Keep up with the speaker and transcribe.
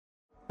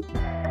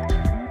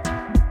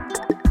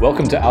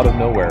Welcome to Out of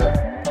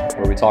Nowhere,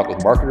 where we talk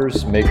with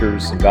marketers,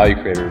 makers, and value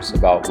creators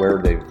about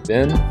where they've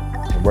been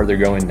and where they're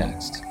going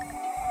next.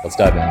 Let's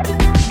dive in.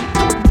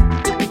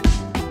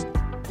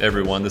 Hey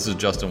everyone, this is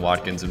Justin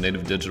Watkins of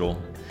Native Digital.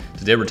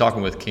 Today we're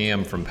talking with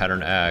Cam from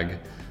Pattern Ag.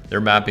 They're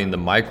mapping the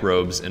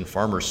microbes in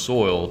farmer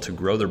soil to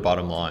grow their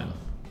bottom line.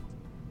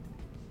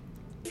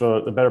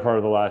 For the better part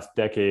of the last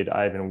decade,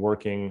 I've been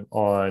working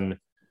on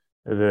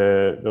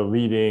the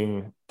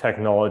leading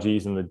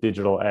technologies in the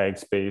digital ag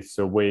space.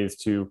 So ways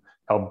to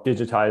help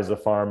digitize the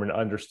farm and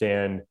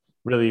understand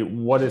really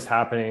what is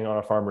happening on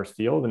a farmer's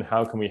field and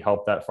how can we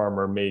help that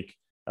farmer make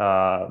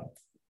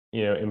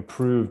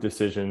improved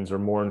decisions or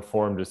more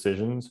informed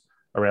decisions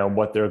around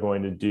what they're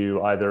going to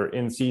do either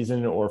in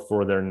season or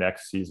for their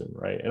next season,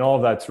 right? And all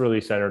of that's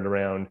really centered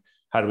around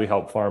how do we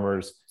help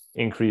farmers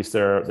increase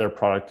their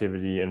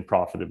productivity and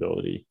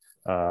profitability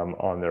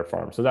on their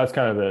farm. So that's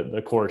kind of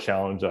the core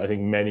challenge that I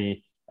think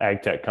many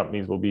ag tech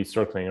companies will be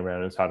circling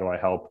around is how do I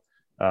help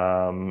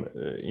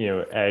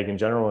ag in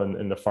general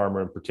and the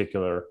farmer in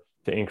particular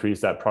to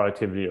increase that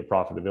productivity or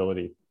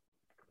profitability.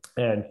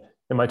 And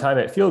in my time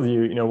at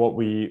FieldView, what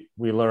we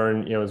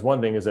learned, is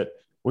one thing is that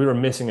we were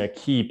missing a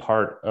key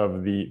part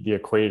of the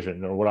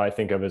equation, or what I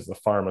think of as the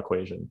farm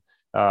equation.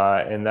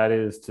 And that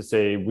is to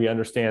say, we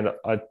understand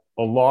a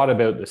lot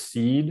about the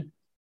seed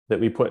that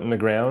we put in the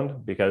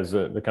ground because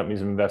the companies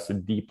have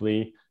invested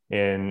deeply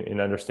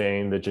in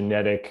understanding the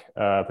genetic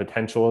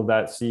potential of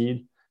that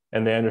seed.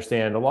 And they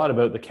understand a lot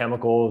about the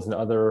chemicals and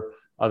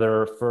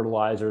other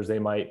fertilizers they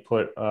might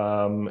put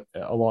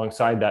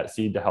alongside that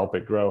seed to help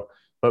it grow.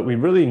 But we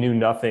really knew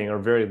nothing or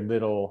very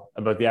little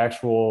about the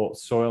actual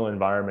soil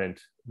environment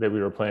that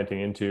we were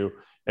planting into.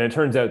 And it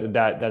turns out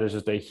that is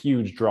just a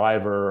huge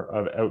driver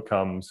of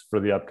outcomes for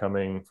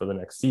the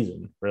next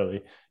season,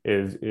 really,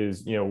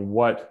 is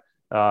what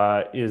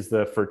is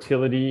the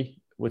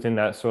fertility within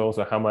that soil.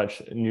 So how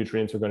much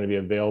nutrients are going to be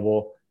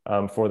available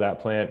for that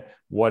plant?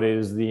 What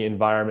is the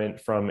environment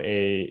from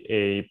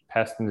a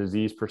pest and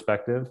disease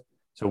perspective?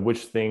 So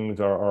which things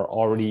are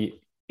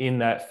already in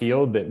that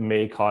field that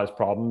may cause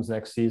problems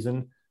next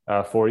season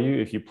for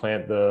you if you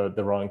plant the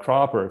wrong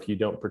crop or if you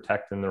don't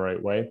protect in the right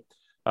way.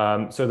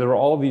 So there were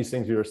all of these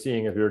things we were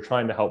seeing as we were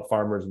trying to help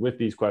farmers with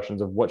these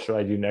questions of what should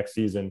I do next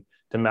season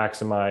to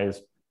maximize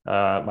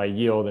my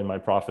yield and my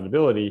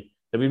profitability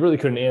that we really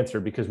couldn't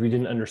answer because we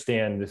didn't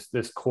understand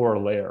this core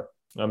layer.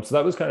 So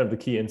that was kind of the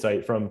key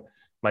insight from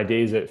my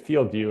days at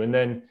FieldView. And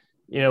then,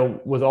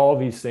 with all of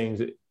these things,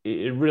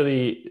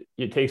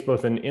 it takes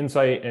both an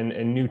insight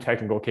and new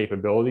technical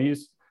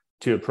capabilities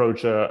to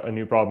approach a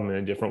new problem in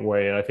a different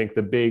way. And I think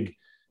the big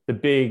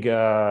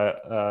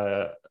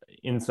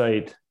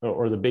insight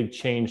or the big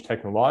change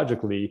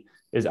technologically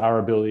is our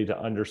ability to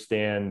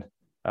understand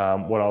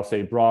what I'll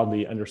say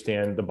broadly,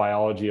 understand the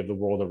biology of the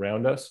world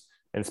around us.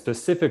 And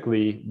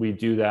specifically, we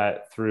do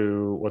that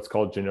through what's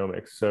called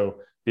genomics. So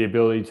the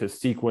ability to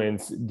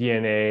sequence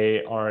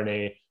DNA,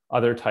 RNA,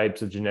 other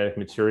types of genetic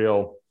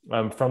material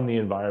from the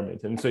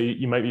environment. And so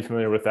you might be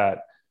familiar with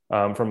that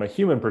from a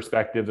human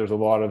perspective. There's a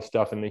lot of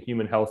stuff in the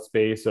human health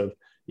space of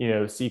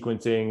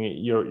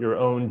sequencing your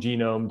own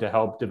genome to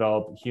help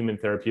develop human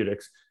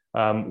therapeutics.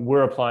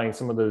 We're applying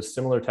some of those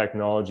similar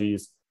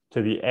technologies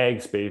to the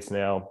ag space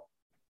now.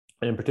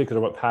 And in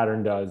particular, what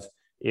Pattern does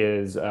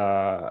is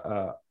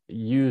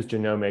use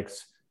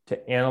genomics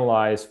to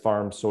analyze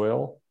farm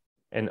soil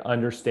and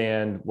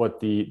understand what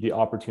the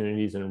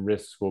opportunities and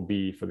risks will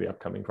be for the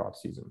upcoming crop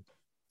season.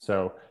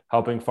 So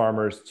helping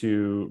farmers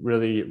to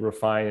really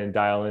refine and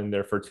dial in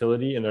their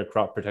fertility and their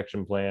crop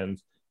protection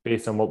plans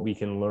based on what we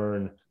can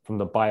learn from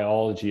the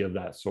biology of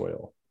that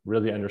soil,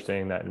 really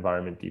understanding that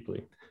environment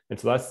deeply. And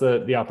so that's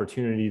the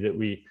opportunity that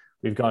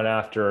we've gone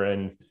after.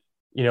 And,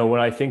 when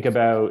I think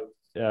about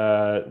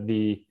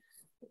the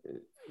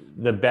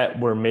bet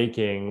we're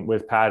making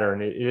with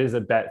Pattern, it is a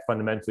bet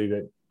fundamentally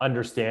that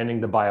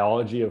understanding the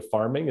biology of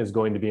farming is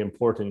going to be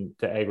important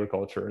to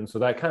agriculture. And so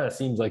that kind of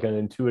seems like an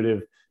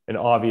intuitive and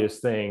obvious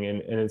thing.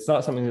 And it's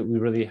not something that we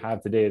really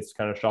have today. It's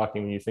kind of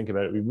shocking when you think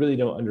about it. We really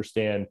don't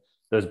understand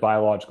those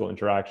biological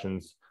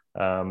interactions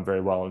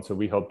very well. And so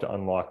we hope to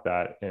unlock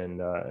that and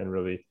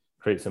really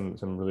create some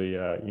really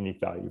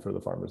unique value for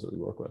the farmers that we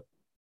work with.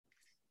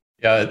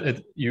 Yeah,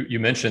 you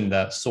mentioned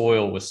that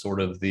soil was sort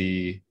of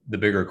the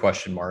bigger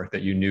question mark,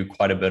 that you knew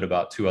quite a bit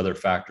about two other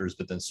factors,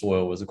 but then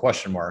soil was a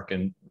question mark,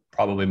 and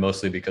probably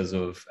mostly because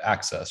of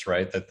access,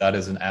 right? That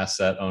is an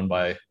asset owned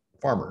by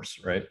farmers,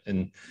 right?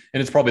 And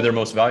it's probably their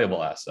most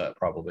valuable asset,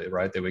 probably,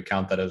 right? They would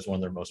count that as one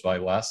of their most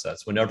valuable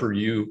assets. Whenever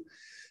you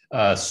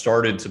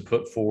started to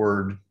put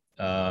forward,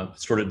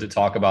 started to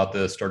talk about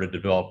this, started to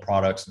develop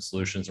products and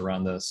solutions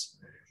around this,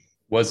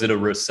 was it a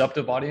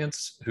receptive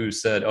audience who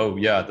said, oh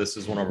yeah, this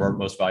is one of our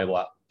most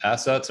valuable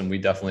assets and we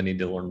definitely need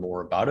to learn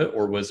more about it?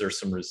 Or was there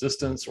some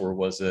resistance, or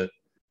was it,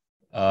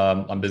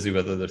 I'm busy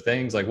with other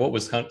things? Like, what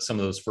was some of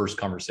those first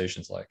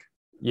conversations like?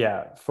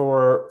 Yeah,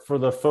 for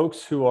the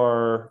folks who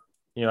are,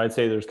 I'd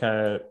say there's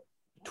kind of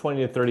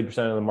 20 to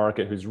 30% of the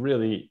market who's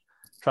really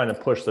trying to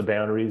push the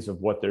boundaries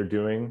of what they're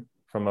doing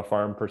from a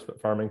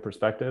farming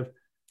perspective.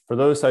 for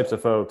those types of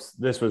folks,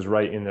 this was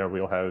right in their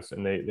wheelhouse,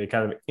 and they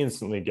kind of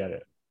instantly get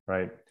it,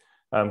 right?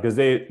 Because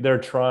they're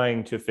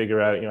trying to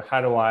figure out,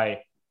 how do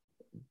I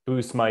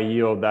boost my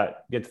yield,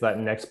 that get to that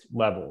next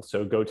level?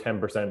 So go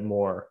 10%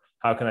 more.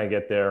 How can I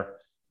get there?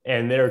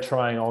 And they're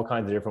trying all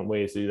kinds of different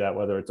ways to do that,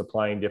 whether it's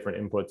applying different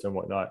inputs and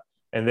whatnot.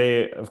 And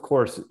they, of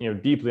course,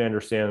 deeply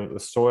understand that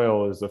the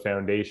soil is the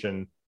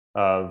foundation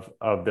of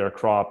their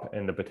crop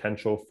and the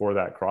potential for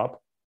that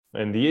crop.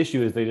 And the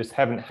issue is they just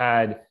haven't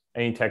had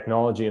any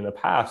technology in the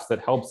past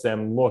that helps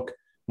them look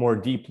more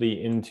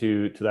deeply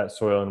into that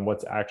soil and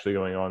what's actually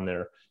going on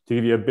there. To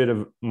give you a bit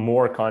of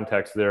more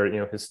context there,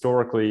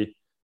 historically,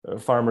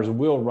 farmers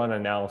will run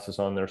analysis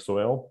on their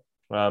soil,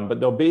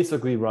 but they'll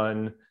basically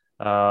run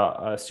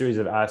a series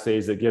of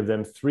assays that give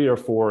them 3 or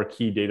 4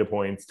 key data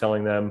points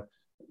telling them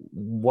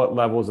what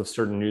levels of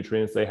certain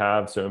nutrients they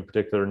have. So in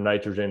particular,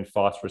 nitrogen,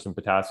 phosphorus, and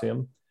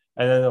potassium.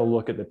 And then they'll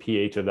look at the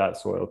pH of that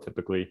soil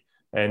typically.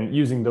 And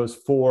using those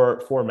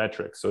four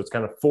metrics, so it's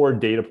kind of 4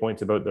 data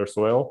points about their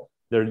soil.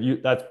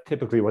 That's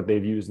typically what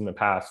they've used in the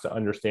past to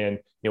understand,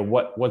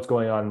 what's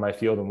going on in my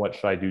field and what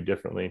should I do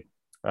differently.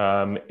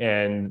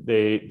 And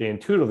they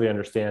intuitively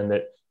understand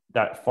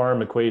that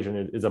farm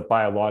equation is a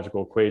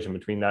biological equation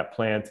between that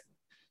plant,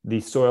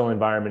 the soil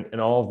environment, and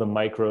all of the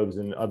microbes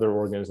and other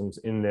organisms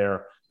in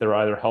there that are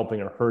either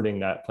helping or hurting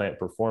that plant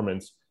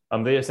performance.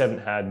 They just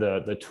haven't had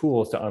the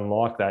tools to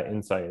unlock that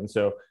insight. And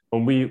so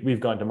when we've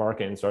gone to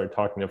market and started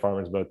talking to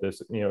farmers about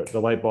this, the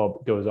light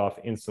bulb goes off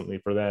instantly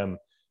for them.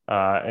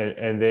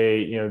 And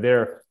they,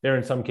 they're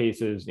in some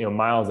cases,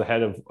 miles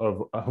ahead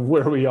of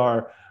where we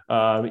are,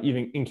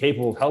 even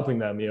incapable of helping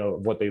them,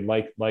 what they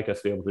like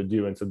us to be able to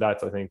do. And so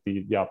that's, I think,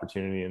 the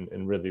opportunity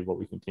and really what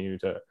we continue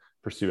to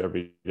pursue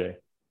every day.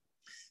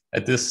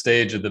 At this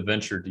stage of the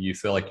venture, do you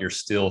feel like you're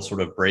still sort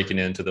of breaking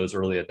into those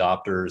early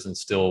adopters and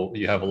still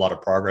you have a lot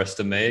of progress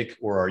to make?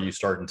 Or are you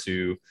starting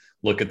to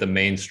look at the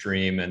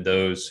mainstream and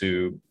those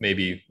who may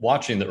be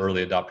watching the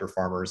early adopter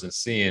farmers and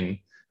seeing,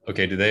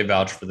 okay, do they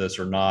vouch for this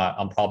or not?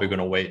 I'm probably going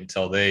to wait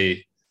until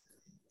they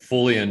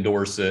fully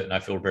endorse it and I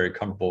feel very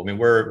comfortable. I mean,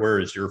 where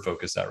is your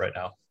focus at right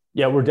now?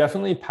 Yeah, we're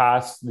definitely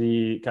past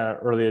the kind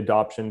of early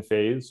adoption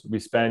phase. We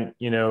spent,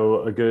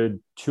 a good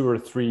 2 or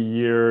 3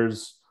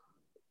 years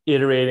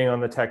iterating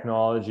on the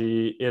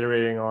technology,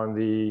 iterating on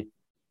the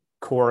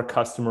core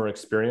customer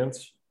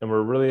experience. And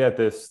we're really at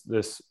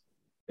this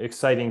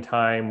exciting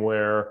time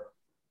where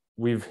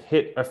we've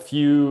hit a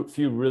few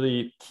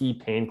really key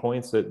pain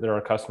points that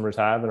our customers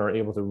have and are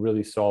able to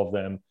really solve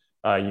them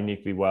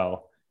uniquely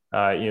well.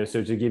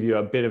 So to give you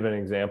a bit of an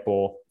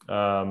example,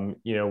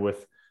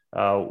 with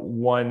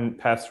one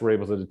pest we're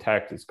able to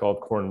detect, it's called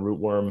corn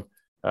rootworm.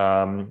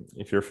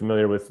 If you're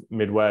familiar with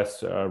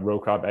Midwest row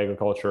crop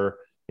agriculture,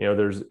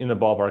 there's in the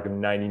ballpark of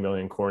 90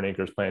 million corn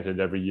acres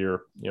planted every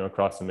year,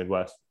 across the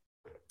Midwest.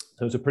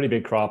 So it's a pretty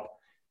big crop.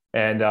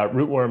 And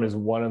rootworm is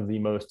one of the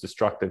most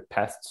destructive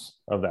pests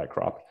of that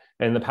crop.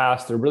 And in the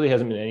past, there really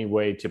hasn't been any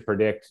way to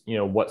predict,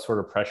 what sort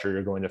of pressure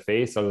you're going to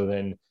face other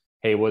than,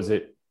 hey, was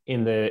it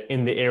in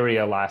the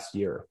area last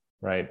year,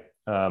 right?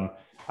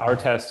 Our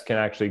test can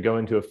actually go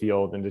into a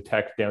field and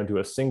detect down to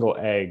a single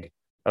egg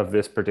of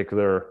this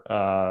particular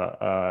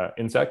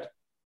insect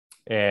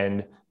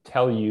and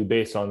tell you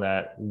based on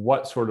that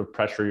what sort of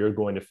pressure you're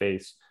going to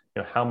face,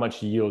 how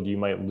much yield you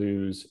might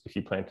lose if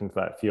you plant into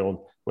that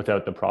field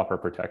without the proper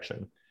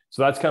protection.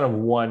 So that's kind of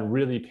one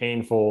really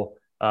painful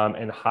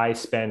and high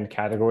spend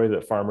category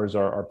that farmers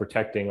are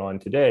protecting on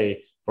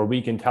today, where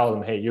we can tell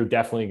them, hey, you're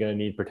definitely going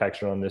to need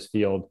protection on this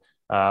field.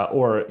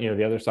 Or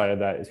the other side of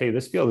that is, hey,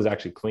 this field is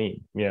actually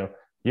clean. You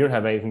don't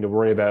have anything to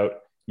worry about.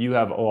 You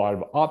have a lot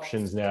of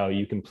options now.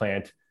 You can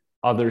plant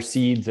other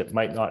seeds that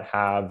might not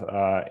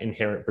have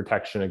inherent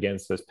protection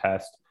against this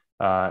pest,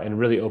 and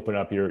really open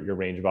up your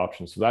range of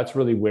options. So that's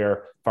really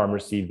where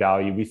farmers see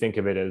value. We think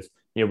of it as,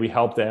 we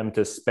help them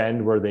to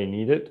spend where they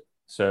need it.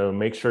 So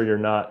make sure you're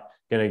not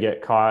going to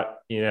get caught,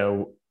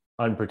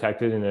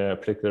 unprotected in a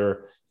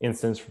particular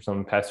instance from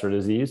some pest or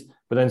disease,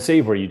 but then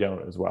save where you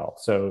don't as well.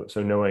 So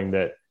knowing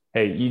that,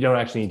 hey, you don't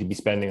actually need to be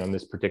spending on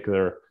this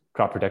particular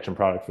crop protection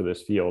product for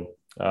this field.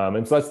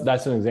 And so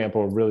that's an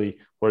example of really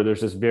where there's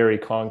this very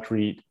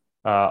concrete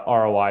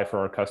ROI for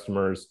our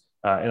customers.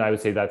 And I would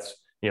say that's,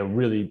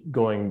 really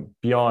going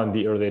beyond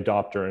the early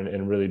adopter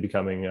and really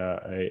becoming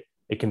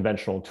a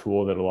conventional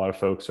tool that a lot of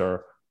folks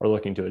are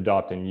looking to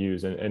adopt and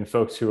use. And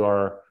folks who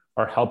are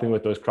helping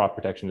with those crop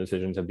protection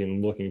decisions have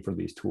been looking for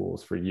these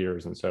tools for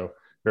years. And so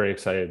very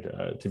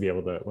excited to be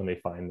able to, when they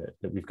find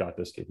that we've got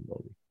this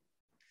capability.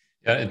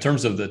 Yeah, in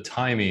terms of the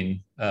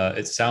timing,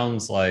 it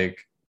sounds like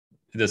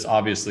this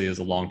obviously is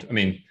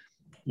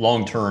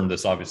long term,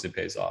 this obviously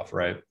pays off,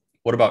 right?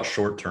 What about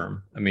short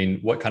term? I mean,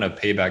 what kind of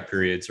payback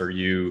periods are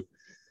you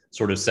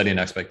sort of setting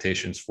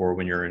expectations for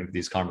when you're in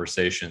these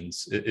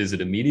conversations? Is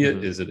it immediate?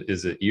 Mm-hmm.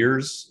 Is it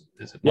years?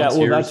 Is it months,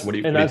 years? What are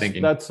you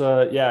thinking?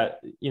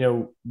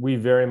 We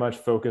very much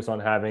focus on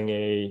having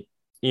a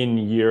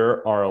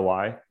in-year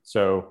ROI.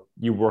 So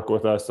you work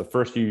with us, the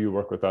first year you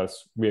work with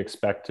us, we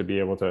expect to be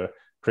able to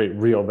create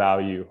real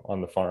value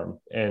on the farm.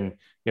 And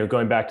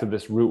going back to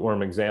this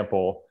rootworm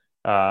example,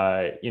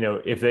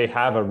 if they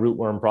have a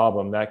rootworm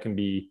problem, that can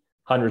be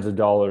hundreds of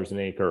dollars an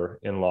acre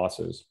in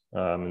losses.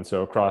 And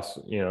so across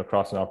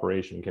an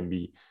operation can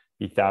be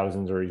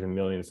thousands or even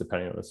millions,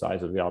 depending on the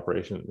size of the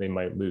operation that they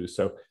might lose.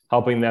 So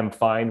helping them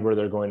find where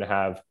they're going to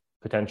have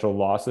potential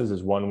losses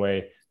is one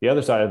way. The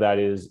other side of that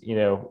is,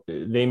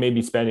 they may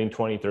be spending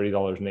 $20,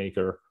 $30 an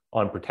acre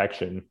on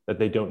protection that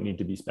they don't need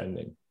to be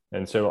spending.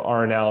 And so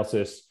our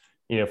analysis,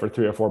 for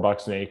 $3 or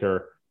 $4 an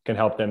acre can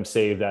help them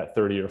save that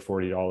 $30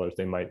 or $40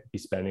 they might be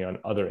spending on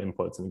other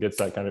inputs, and gets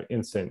that kind of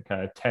instant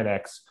kind of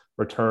 10x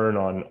return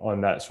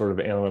on that sort of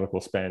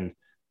analytical spend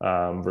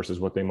versus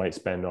what they might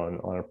spend on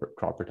a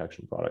crop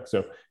protection product.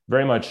 So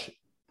very much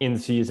in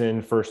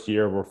season, first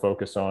year, we're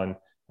focused on,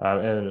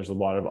 and there's a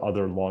lot of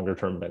other longer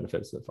term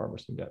benefits that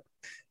farmers can get.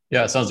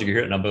 Yeah, it sounds like you're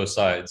hitting on both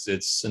sides.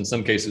 It's in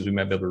some cases we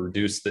might be able to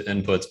reduce the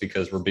inputs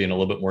because we're being a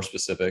little bit more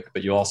specific,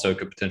 but you also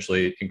could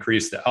potentially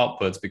increase the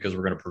outputs because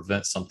we're going to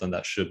prevent something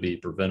that should be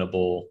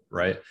preventable,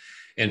 right?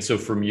 And so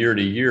from year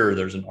to year,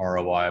 there's an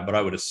ROI, but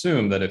I would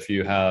assume that if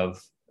you have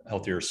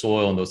healthier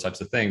soil and those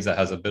types of things, that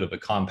has a bit of a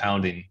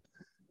compounding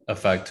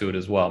effect to it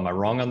as well. Am I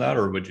wrong on that,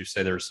 or would you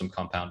say there's some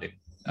compounding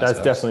aspects?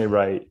 That's definitely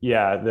right.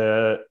 Yeah,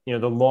 the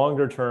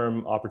longer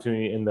term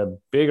opportunity and the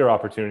bigger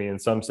opportunity in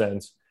some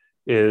sense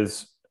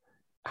is,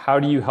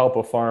 how do you help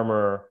a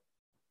farmer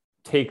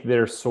take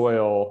their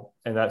soil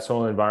and that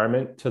soil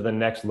environment to the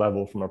next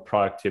level from a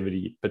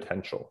productivity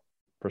potential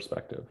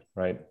perspective,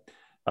 right?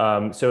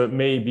 So it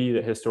may be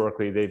that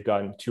historically they've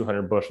gotten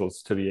 200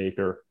 bushels to the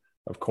acre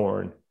of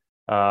corn.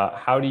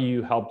 How do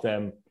you help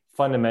them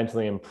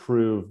fundamentally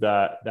improve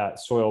that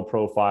soil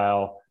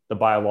profile, the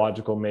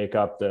biological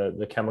makeup,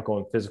 the chemical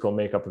and physical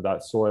makeup of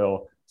that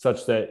soil,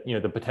 such that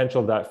the potential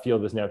of that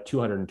field is now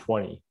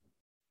 220,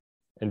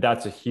 and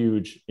that's a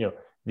huge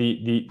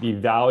the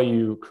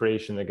value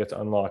creation that gets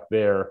unlocked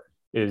there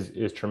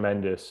is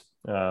tremendous.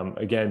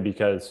 Again,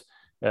 because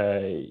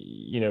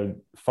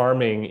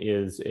farming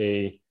is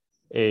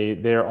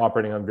they're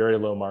operating on very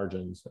low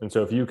margins, and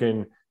so if you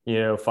can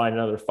find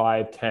another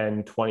 5,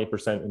 10,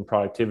 20% in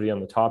productivity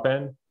on the top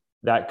end,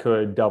 that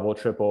could double,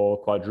 triple,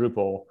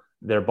 quadruple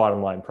their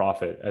bottom line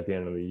profit at the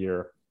end of the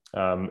year.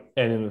 And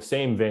in the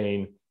same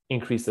vein,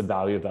 increase the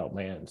value of that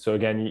land. So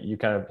again, you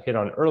kind of hit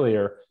on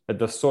earlier that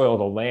the soil,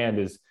 the land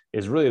is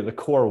really the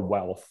core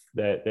wealth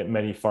that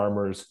many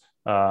farmers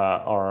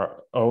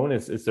own.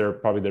 It's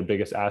probably their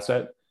biggest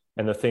asset,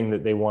 and the thing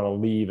that they want to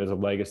leave as a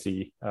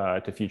legacy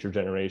to future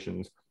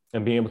generations.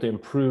 And being able to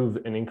improve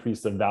and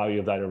increase the value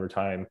of that over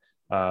time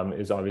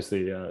is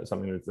obviously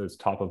something that's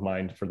top of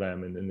mind for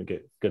them, and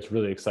it gets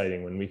really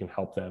exciting when we can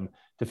help them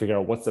to figure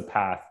out what's the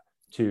path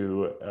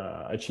to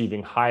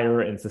achieving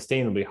higher and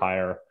sustainably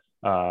higher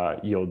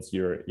yields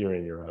year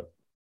in, year out.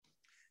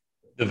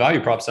 The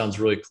value prop sounds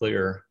really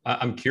clear.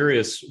 I'm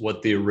curious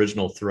what the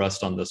original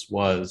thrust on this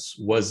was.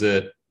 Was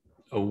it,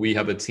 we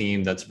have a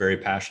team that's very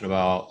passionate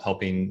about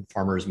helping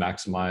farmers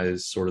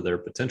maximize sort of their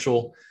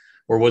potential,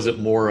 or was it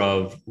more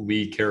of,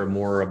 we care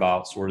more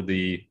about sort of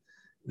the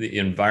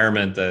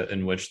environment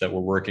in which we're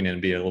working in,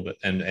 be a little bit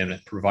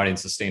and providing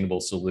sustainable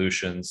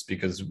solutions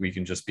because we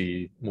can just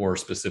be more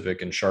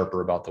specific and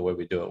sharper about the way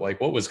we do it? Like,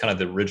 what was kind of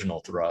the original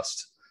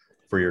thrust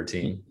for your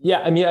team? Yeah,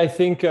 I mean, I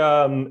think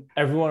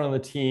everyone on the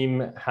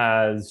team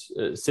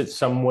sits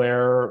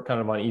somewhere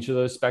kind of on each of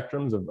those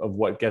spectrums of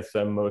what gets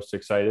them most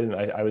excited. And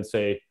I would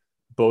say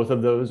both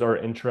of those are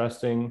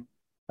interesting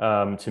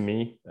to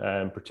me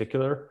in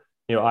particular.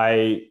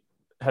 I,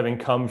 having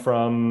come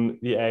from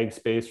the ag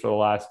space for the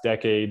last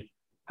decade,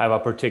 have a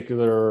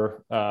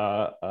particular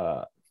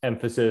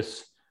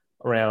emphasis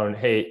around,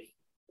 hey,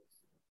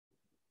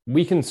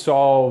 we can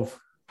solve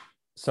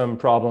some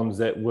problems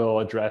that will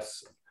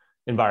address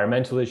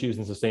environmental issues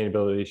and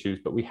sustainability issues,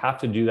 but we have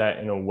to do that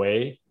in a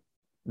way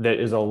that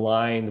is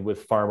aligned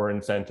with farmer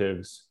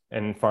incentives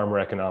and farmer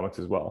economics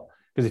as well.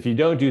 Because if you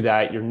don't do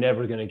that, you're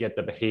never going to get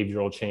the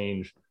behavioral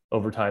change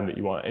over time that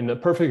you want. And the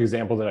perfect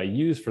example that I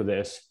use for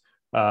this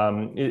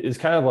is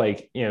kind of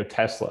like,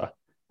 Tesla.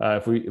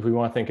 If we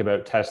want to think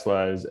about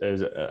Tesla as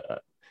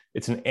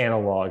it's an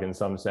analog in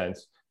some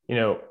sense,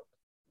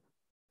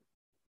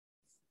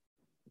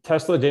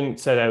 Tesla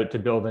didn't set out to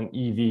build an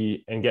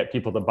EV and get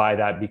people to buy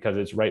that because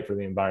it's right for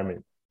the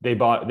environment. They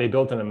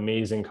built an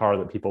amazing car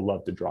that people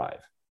love to drive.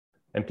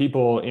 And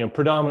people,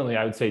 predominantly,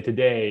 I would say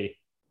today,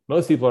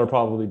 most people are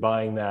probably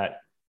buying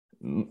that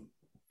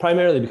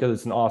primarily because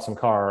it's an awesome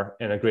car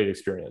and a great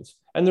experience.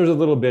 And there's a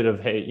little bit of,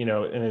 hey,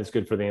 and it's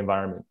good for the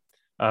environment.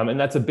 And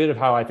that's a bit of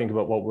how I think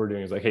about what we're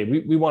doing is like, hey,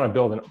 we want to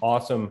build an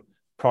awesome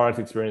product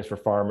experience for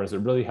farmers that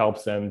really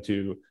helps them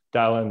to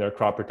dial in their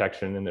crop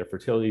protection and their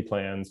fertility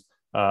plans,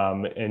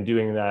 and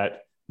doing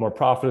that more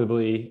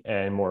profitably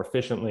and more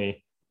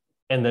efficiently.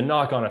 And the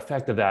knock-on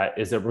effect of that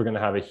is that we're going to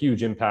have a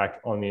huge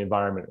impact on the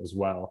environment as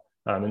well,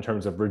 in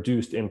terms of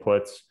reduced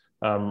inputs,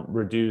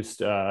 reduced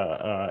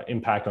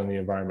impact on the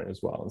environment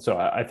as well. And so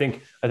I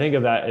think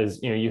of that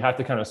as, you have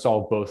to kind of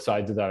solve both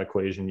sides of that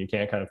equation. You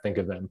can't kind of think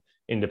of them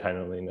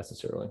independently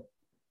necessarily.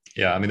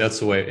 Yeah, I mean, that's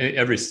the way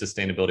every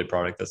sustainability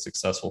product that's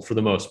successful for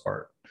the most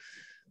part,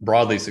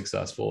 broadly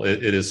successful,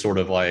 it is sort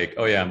of like,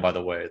 oh yeah, and by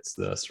the way, it's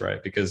this,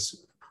 right?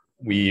 Because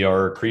we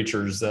are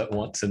creatures that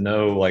want to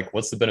know like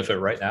what's the benefit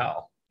right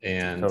now,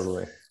 and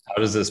Totally. how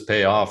does this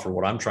pay off for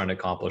what I'm trying to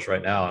accomplish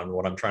right now? And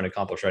what I'm trying to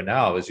accomplish right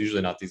now is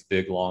usually not these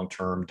big,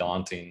 long-term,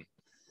 daunting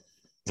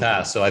Mhm.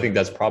 tasks. So I think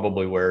that's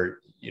probably where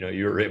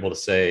you're able to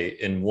say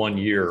in 1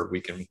 year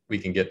we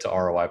can get to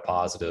ROI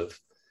positive,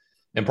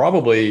 and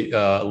probably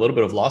a little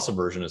bit of loss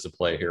aversion is a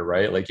play here,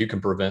 right? Like you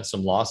can prevent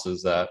some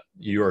losses that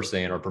you are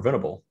saying are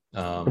preventable.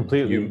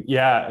 Completely. You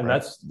Yeah. And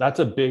right. that's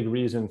a big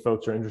reason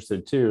folks are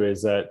interested too,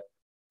 is that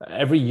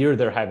every year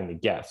they're having to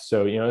guess.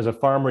 So, as a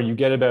farmer, you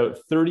get about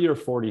 30 or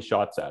 40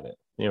 shots at it,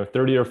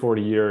 30 or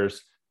 40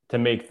 years to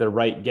make the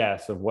right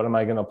guess of what am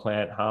I going to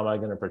plant? How am I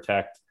going to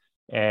protect?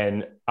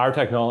 And our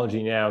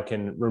technology now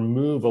can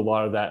remove a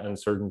lot of that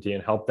uncertainty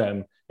and help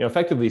them,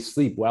 effectively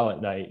sleep well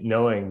at night,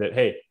 knowing that,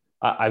 hey,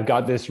 I've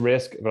got this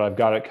risk, but I've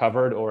got it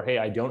covered, or hey,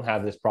 I don't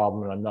have this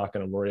problem and I'm not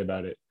going to worry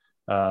about it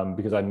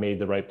because I've made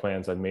the right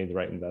plans, I've made the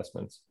right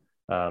investments.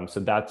 So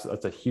that's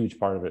a huge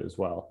part of it as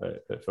well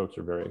that folks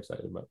are very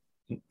excited about.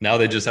 Now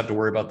they just have to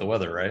worry about the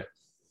weather, right?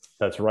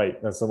 That's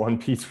right. That's the one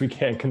piece we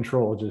can't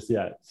control just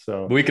yet.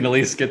 So We can at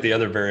least get the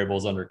other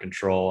variables under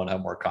control and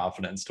have more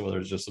confidence to whether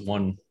it's just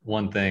one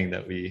thing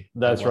that we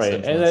have that's less right.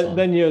 And influence then, on.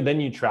 then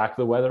then you track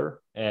the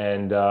weather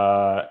and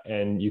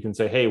you can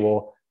say, hey,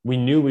 well, we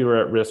knew we were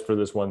at risk for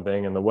this one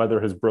thing, and the weather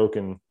has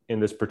broken in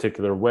this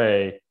particular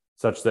way,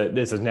 such that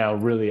this is now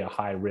really a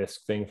high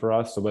risk thing for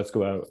us. So let's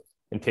go out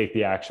and take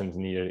the actions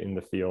needed in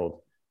the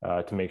field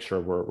to make sure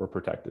we're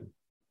protected.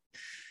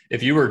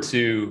 If you were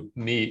to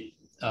meet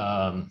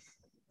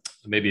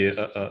maybe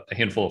a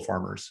handful of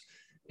farmers,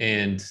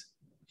 and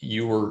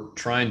you were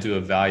trying to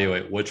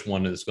evaluate which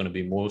one is going to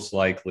be most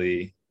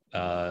likely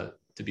to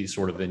be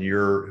sort of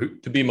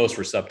to be most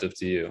receptive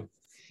to you,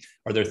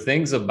 are there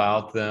things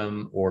about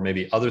them or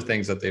maybe other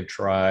things that they've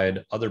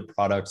tried, other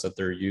products that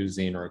they're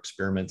using or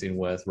experimenting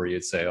with where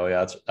you'd say, oh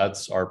yeah,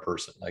 that's our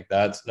person, like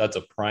that's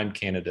a prime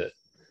candidate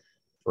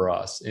for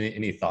us?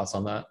 Any thoughts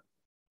on that?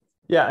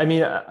 Yeah, I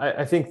mean,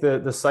 I think the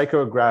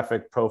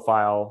psychographic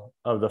profile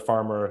of the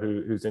farmer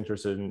who's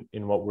interested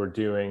in what we're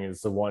doing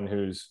is the one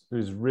who's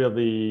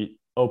really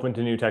open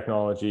to new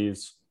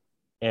technologies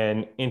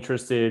and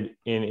interested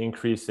in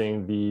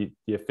increasing the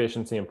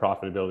efficiency and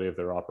profitability of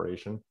their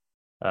operation.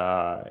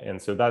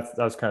 And so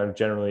that's kind of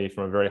generally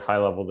from a very high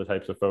level the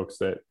types of folks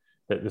that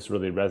this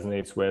really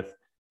resonates with.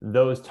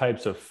 Those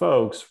types of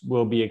folks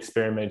will be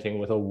experimenting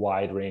with a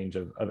wide range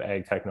of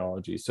ag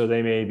technology. So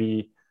they may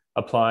be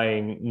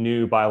applying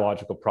new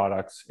biological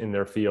products in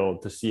their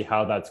field to see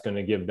how that's going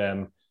to give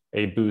them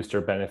a boost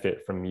or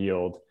benefit from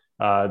yield.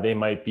 They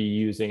might be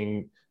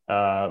using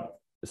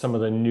some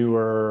of the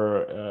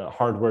newer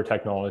hardware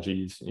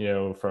technologies,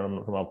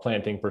 from a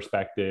planting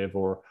perspective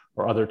or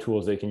other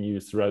tools they can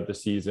use throughout the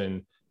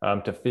season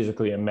to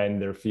physically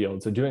amend their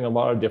field. So doing a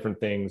lot of different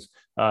things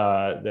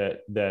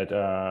that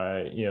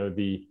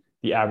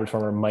the average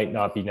farmer might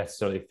not be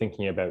necessarily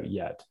thinking about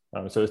yet.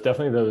 So it's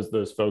definitely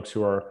those folks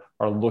who are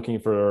looking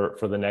for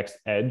the next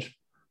edge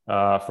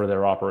for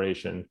their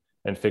operation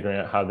and figuring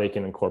out how they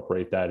can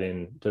incorporate that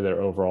into their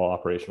overall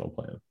operational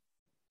plan.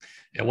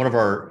 Yeah, one of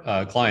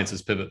our clients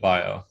is Pivot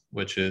Bio,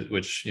 which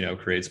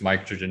creates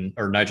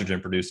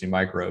nitrogen producing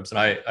microbes, and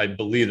I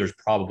believe there's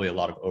probably a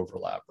lot of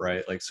overlap,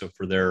 right? Like so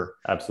we talk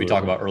Absolutely.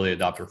 about early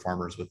adopter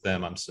farmers with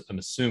them. I'm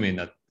assuming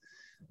that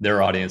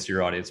their audience,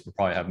 your audience, would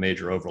probably have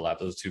major overlap.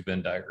 Those two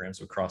Venn diagrams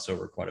would cross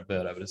over quite a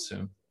bit, I would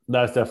assume.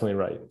 That's definitely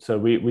right. So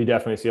we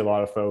definitely see a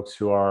lot of folks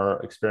who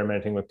are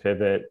experimenting with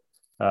Pivot,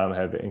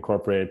 have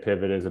incorporated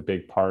Pivot as a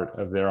big part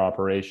of their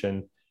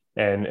operation.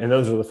 And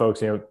those are the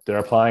folks, they're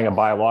applying a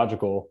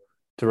biological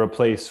to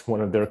replace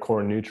one of their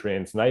core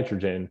nutrients,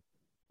 nitrogen.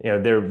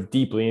 They're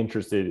deeply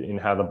interested in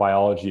how the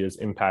biology is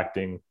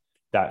impacting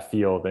that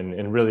field.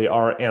 And really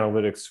our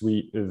analytics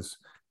suite is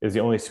the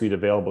only suite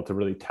available to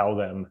really tell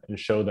them and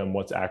show them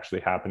what's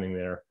actually happening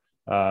there.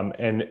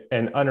 And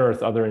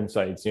unearth other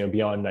insights,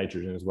 beyond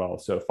nitrogen as well.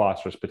 So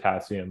phosphorus,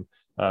 potassium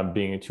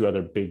being two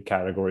other big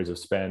categories of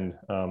spend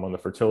on the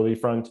fertility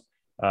front.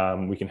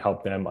 We can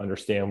help them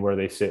understand where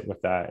they sit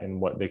with that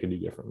and what they could do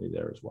differently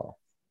there as well.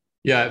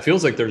 Yeah, it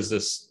feels like there's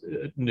this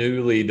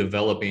newly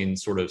developing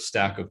sort of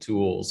stack of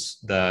tools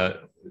that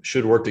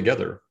should work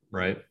together,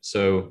 right?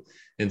 So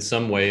in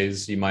some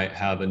ways, you might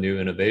have a new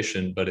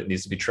innovation, but it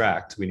needs to be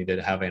tracked. We need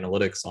to have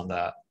analytics on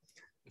that.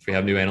 If we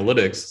have new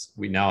analytics,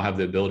 we now have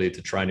the ability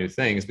to try new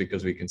things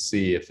because we can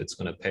see if it's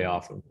going to pay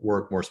off and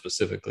work more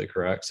specifically,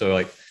 correct? So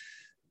like,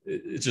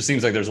 it just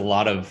seems like there's a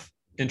lot of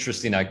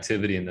interesting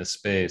activity in this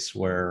space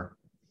where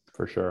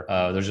For sure.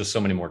 there's just so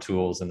many more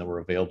tools than that were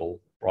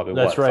available probably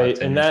That's what, five, right.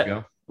 ten And years that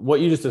ago. what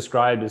you just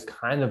described is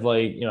kind of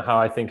like, how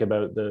I think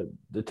about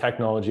the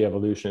technology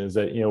evolution is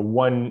that,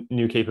 one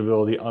new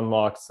capability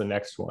unlocks the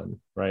next one,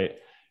 right?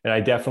 And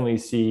I definitely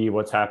see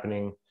what's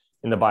happening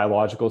in the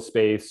biological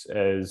space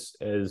as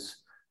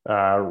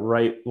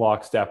right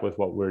lockstep with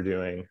what we're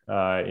doing.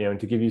 And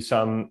to give you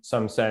some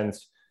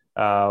sense,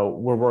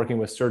 we're working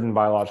with certain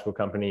biological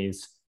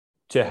companies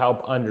to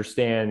help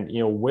understand,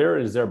 where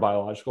is their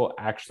biological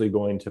actually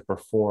going to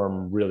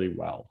perform really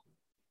well.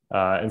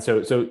 And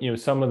so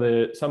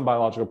some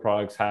biological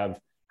products have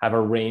a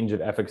range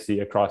of efficacy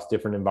across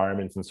different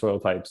environments and soil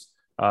types.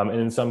 And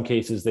in some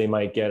cases, they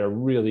might get a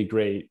really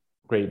great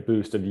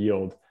boost of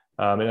yield.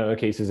 In other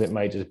cases, it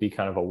might just be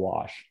kind of a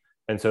wash.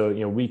 And so,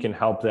 we can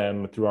help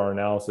them through our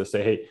analysis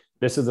say, hey,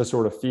 this is the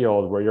sort of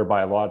field where your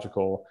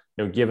biological,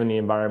 given the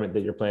environment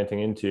that you're planting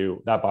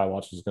into, that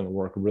biological is going to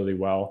work really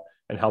well,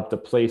 and help to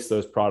place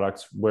those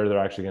products where they're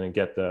actually going to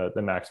get the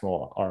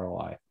maximal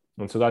ROI.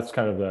 And so that's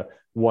kind of the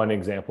one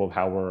example of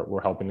how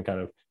we're helping to kind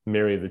of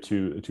marry the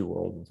two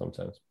worlds in some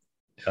sense.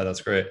 Yeah,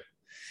 that's great.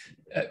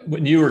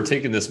 When you were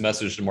taking this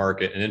message to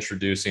market and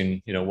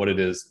introducing, what it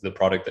is, the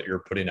product that you're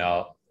putting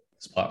out,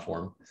 this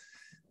platform,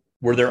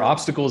 were there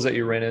obstacles that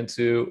you ran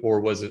into, or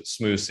was it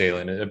smooth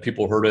sailing? And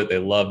people heard it, they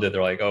loved it,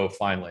 they're like, oh,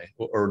 finally.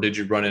 Or did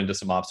you run into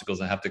some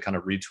obstacles and have to kind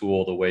of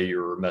retool the way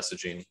you're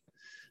messaging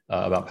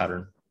about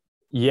Pattern?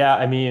 Yeah,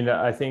 I mean,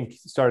 I think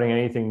starting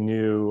anything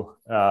new,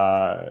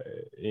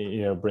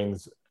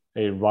 brings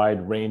a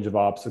wide range of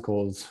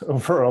obstacles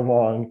over a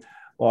long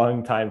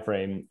time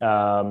frame.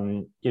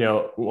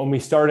 When we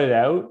started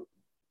out,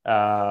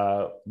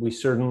 we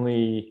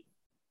certainly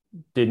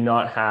did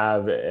not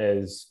have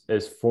as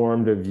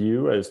formed a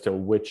view as to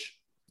which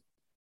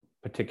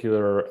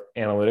particular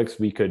analytics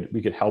we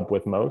could help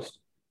with most.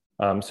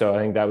 So I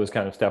think that was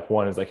kind of step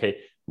one, is like, hey,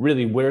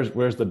 really,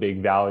 where's the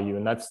big value?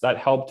 And that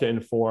helped to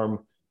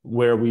inform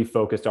where we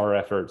focused our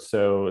efforts.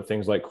 So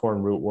things like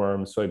corn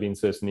rootworm, soybean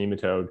cyst,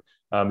 nematode.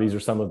 These are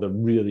some of the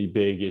really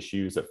big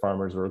issues that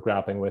farmers were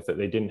grappling with that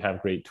they didn't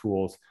have great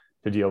tools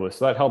to deal with.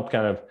 So that helped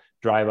kind of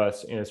drive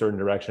us in a certain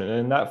direction.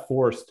 And that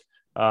forced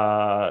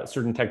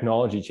certain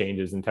technology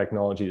changes and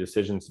technology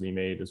decisions to be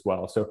made as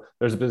well. So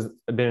there's been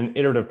an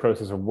iterative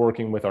process of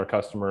working with our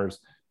customers,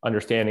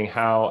 understanding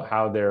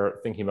how they're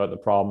thinking about the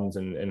problems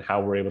and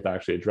how we're able to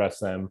actually address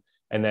them,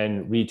 and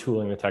then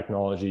retooling the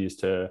technologies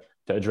to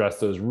address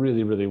those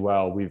really, really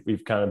well.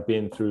 We've kind of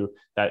been through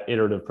that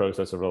iterative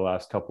process over the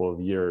last couple of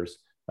years.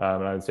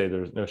 And I would say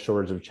there's no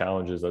shortage of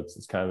challenges.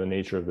 It's kind of the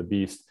nature of the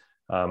beast.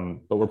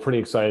 But we're pretty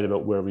excited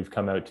about where we've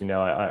come out to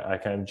now. I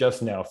kind of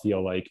just now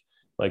feel like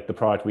the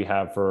product we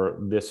have for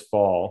this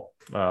fall,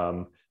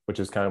 which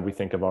is kind of, we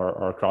think of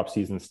our crop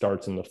season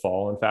starts in the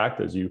fall, in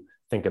fact, as you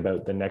think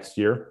about the next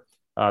year.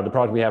 The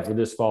product we have for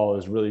this fall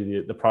is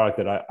really the product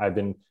that I've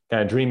been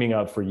kind of dreaming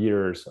of for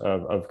years,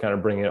 of kind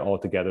of bringing it all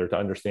together to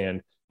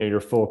understand your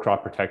full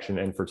crop protection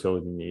and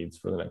fertility needs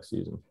for the next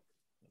season.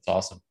 That's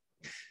awesome.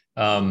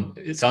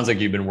 It sounds like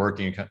you've been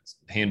working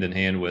hand in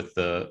hand with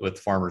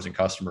farmers and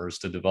customers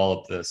to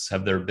develop this.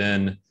 Have there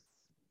been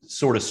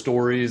sort of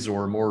stories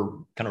or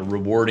more kind of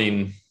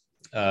rewarding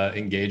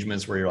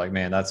engagements where you're like,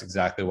 man, that's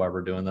exactly why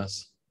we're doing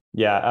this?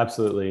 Yeah,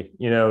 absolutely.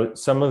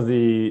 Some of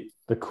the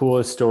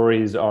coolest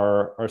stories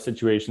are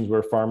situations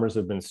where farmers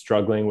have been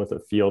struggling with a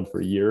field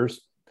for years.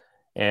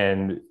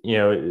 And,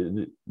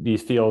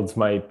 these fields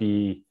might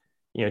be,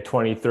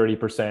 20,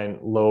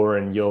 30% lower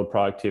in yield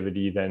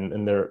productivity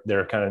than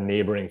their kind of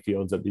neighboring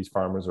fields that these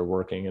farmers are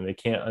working. And they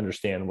can't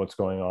understand what's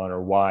going on,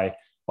 or why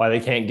they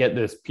can't get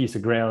this piece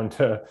of ground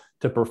to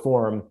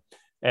perform.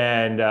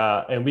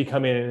 And we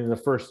come in the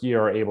first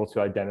year are able to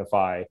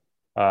identify,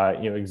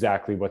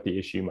 exactly what the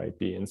issue might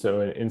be. And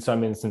so in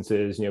some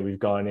instances, we've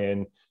gone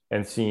in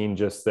and seen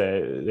just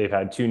that they've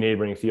had two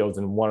neighboring fields,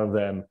 and one of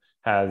them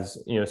has,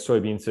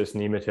 soybean cyst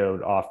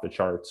nematode off the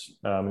charts.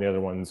 The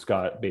other one's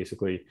got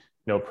basically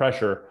no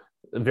pressure.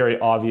 Very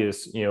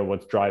obvious,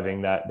 what's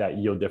driving that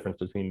yield difference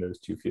between those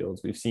two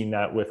fields. We've seen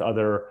that with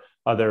other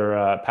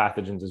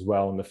pathogens as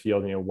well in the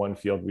field. One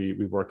field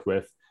we worked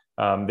with,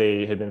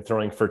 they had been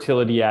throwing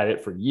fertility at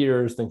it for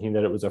years, thinking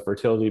that it was a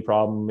fertility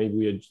problem. Maybe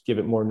we would give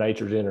it more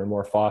nitrogen or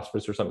more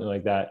phosphorus or something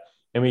like that.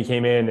 And we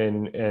came in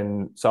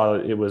and saw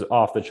that it was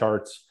off the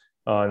charts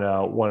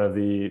on one of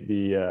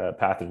the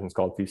pathogens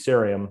called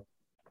Fusarium,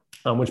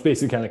 which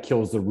basically kind of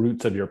kills the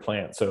roots of your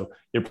plant. So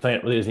your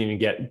plant really doesn't even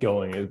get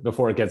going.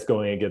 Before it gets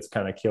going, it gets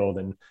kind of killed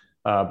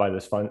by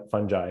this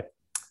fungi.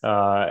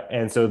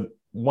 And so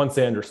once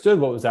they understood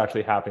what was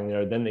actually happening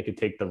there, then they could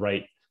take the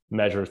right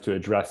measures to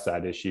address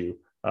that issue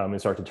and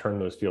start to turn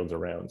those fields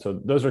around. So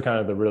those are kind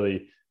of the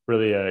really,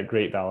 really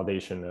great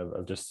validation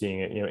of just seeing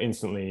it,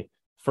 instantly.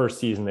 First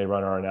season they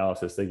run our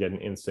analysis, they get an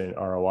instant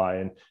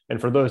ROI. And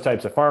for those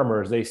types of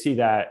farmers, they see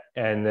that,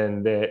 and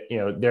then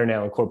they're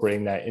now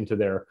incorporating that into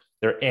their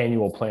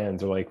annual plans.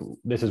 They're like,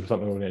 this is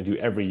something we're going to do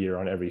every year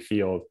on every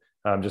field,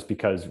 just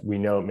because we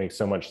know it makes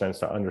so much sense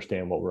to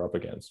understand what we're up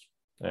against.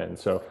 And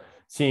so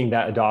seeing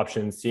that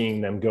adoption,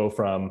 seeing them go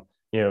from,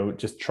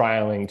 just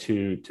trialing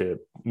to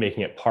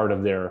making it part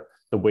of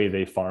the way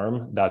they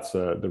farm, that's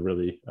the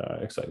really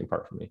exciting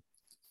part for me.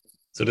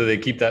 So do they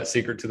keep that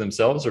secret to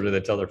themselves, or do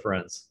they tell their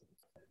friends?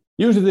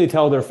 Usually they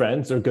tell their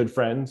friends, they're good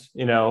friends.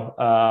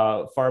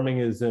 Farming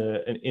is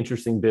an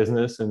interesting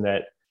business in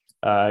that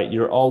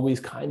you're always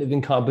kind of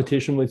in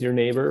competition with your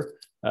neighbor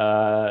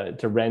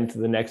to rent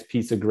the next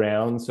piece of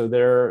ground. So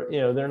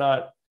they're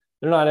not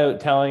not out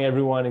telling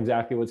everyone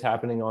exactly what's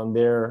happening on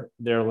their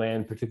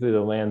land, particularly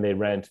the land they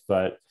rent,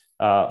 but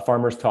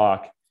farmers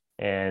talk.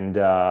 And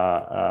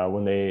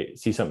when they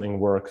see something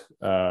work,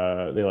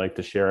 they like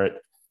to share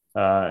it.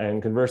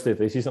 And conversely, if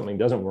they see something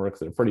doesn't work,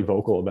 they're pretty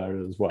vocal about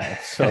it as well.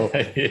 So,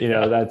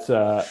 Yeah. that's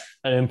an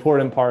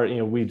important part.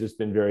 We've just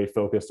been very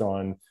focused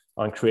on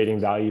creating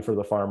value for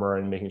the farmer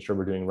and making sure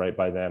we're doing right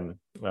by them.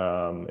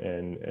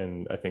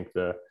 And I think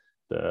the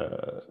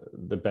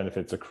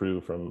benefits accrue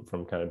from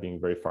kind of being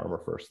very farmer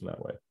first in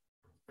that way.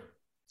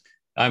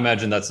 I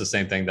imagine that's the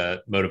same thing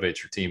that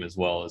motivates your team as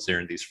well, as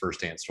hearing these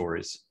firsthand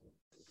stories.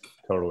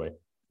 Totally.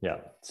 Yeah.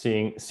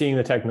 Seeing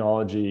the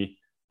technology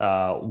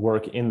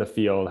work in the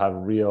field, have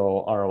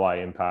real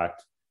ROI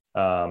impact,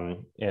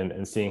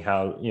 and seeing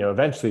how,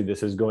 eventually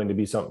this is going to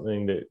be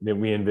something that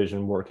we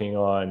envision working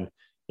on,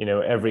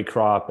 every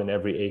crop and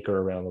every acre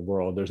around the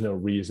world. There's no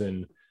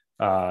reason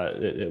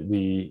that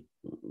we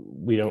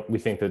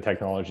think the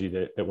technology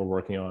that we're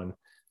working on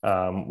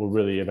will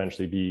really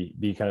eventually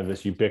be kind of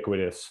this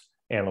ubiquitous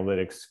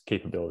analytics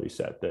capability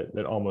set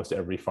that almost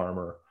every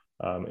farmer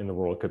in the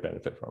world could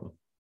benefit from.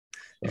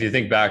 If you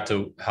think back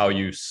to how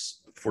you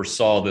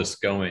foresaw this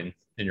going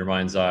in your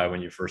mind's eye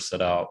when you first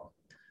set out,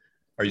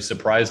 are you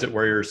surprised at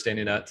where you're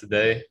standing at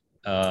today?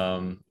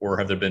 Or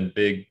have there been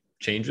big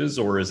changes,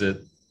 or is it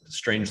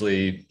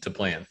strangely to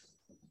plan?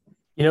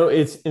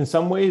 It's, in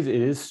some ways it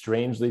is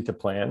strangely to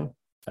plan.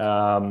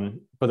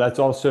 But that's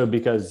also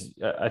because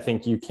I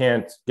think you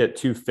can't get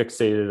too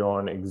fixated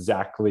on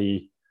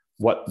exactly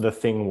what the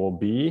thing will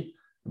be,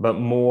 but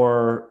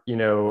more,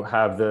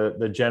 have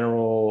the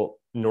general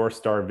North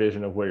Star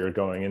vision of where you're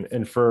going.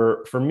 And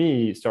for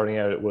me, starting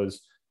out, it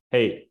was,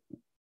 hey,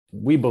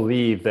 we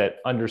believe that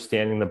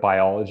understanding the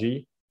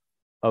biology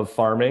of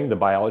farming, the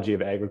biology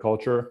of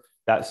agriculture,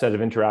 that set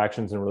of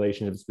interactions and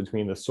relationships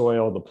between the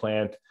soil, the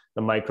plant,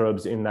 the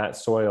microbes in that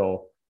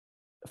soil,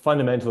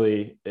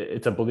 fundamentally,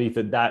 it's a belief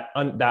that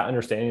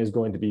understanding is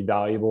going to be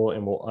valuable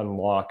and will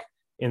unlock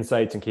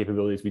insights and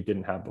capabilities we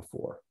didn't have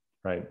before,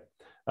 right?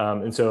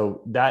 And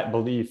so that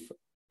belief,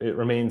 it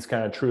remains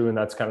kind of true, and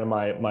that's kind of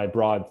my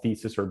broad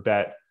thesis or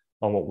bet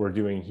on what we're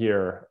doing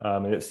here.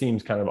 And it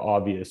seems kind of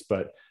obvious,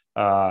 but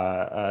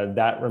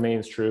that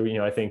remains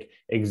true. I think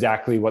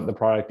exactly what the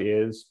product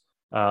is,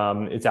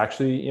 it's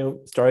actually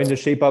starting to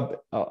shape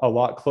up a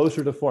lot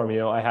closer to form.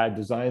 I had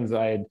designs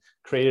that I had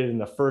created in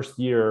the first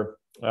year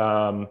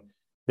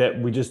that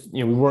we just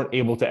we weren't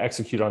able to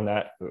execute on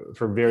that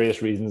for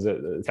various reasons.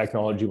 That the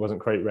technology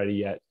wasn't quite ready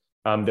yet.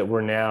 That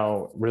we're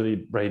now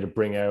really ready to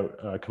bring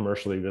out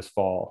commercially this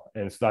fall.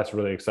 And so that's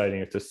really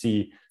exciting to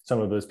see some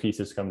of those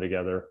pieces come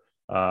together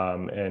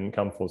and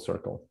come full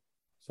circle.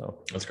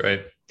 So that's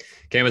great.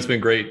 Cam, it's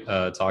been great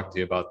talking to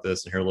you about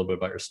this and hear a little bit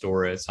about your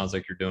story. It sounds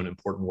like you're doing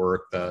important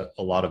work that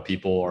a lot of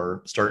people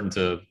are starting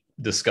to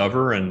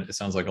discover, and it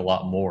sounds like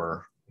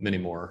many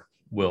more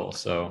will.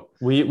 So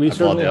we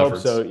certainly hope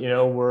so.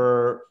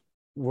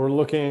 We're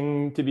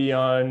looking to be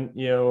on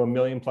 1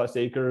 million plus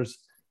acres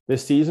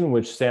this season,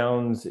 which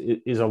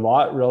is a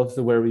lot relative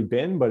to where we've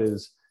been, but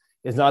is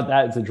not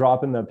that. It's a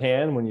drop in the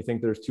pan when you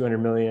think there's 200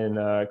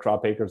 million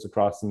crop acres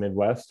across the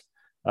Midwest.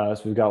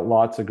 So we've got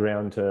lots of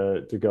ground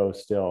to go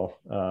still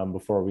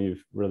before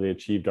we've really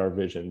achieved our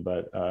vision,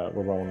 but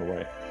we're well on the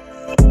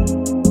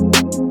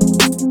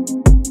way.